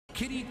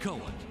Kitty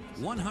Cohen,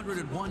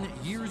 101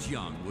 years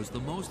young, was the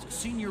most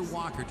senior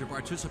walker to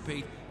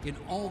participate in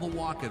all the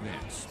walk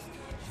events.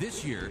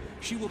 This year,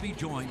 she will be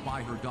joined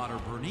by her daughter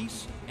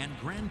Bernice and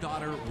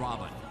granddaughter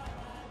Robin.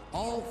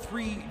 All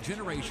three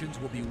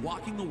generations will be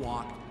walking the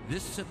walk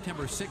this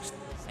September 6th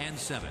and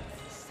 7th.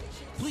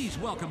 Please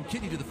welcome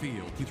Kitty to the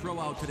field to throw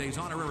out today's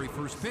honorary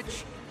first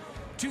pitch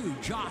to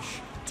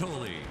Josh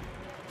Tolley.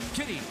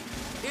 Kitty,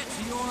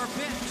 it's your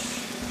pitch.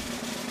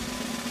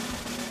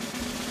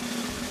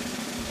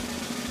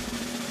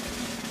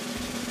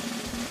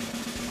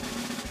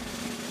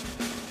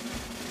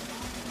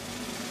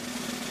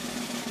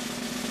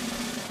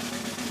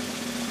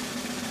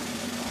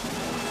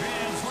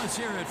 Fans, let's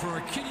hear it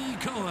for Kitty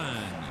Cohen.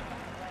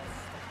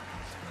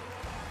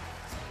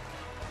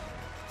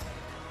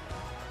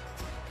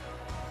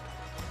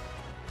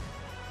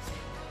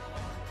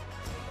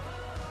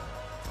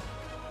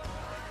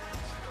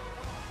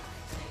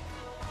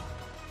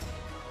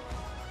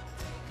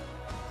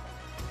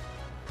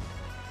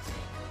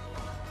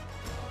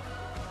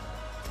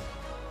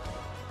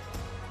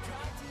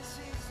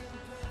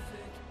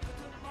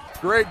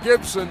 Greg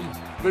Gibson,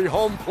 the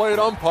home plate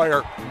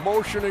umpire,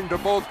 motioning to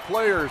both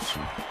players.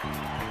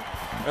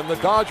 And the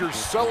Dodgers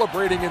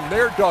celebrating in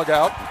their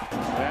dugout.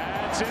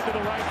 That's into the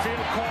right field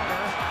corner.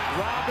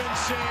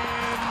 Robinson,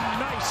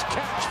 nice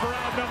catch for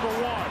out number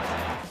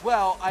one.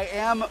 Well, I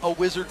am a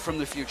wizard from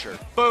the future.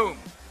 Boom.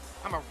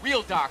 I'm a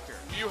real doctor.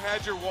 You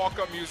had your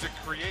walk-up music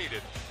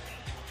created.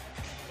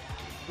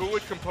 Who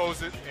would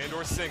compose it and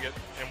or sing it,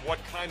 and what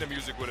kind of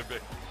music would it be?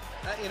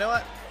 You know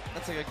what?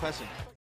 That's a good question.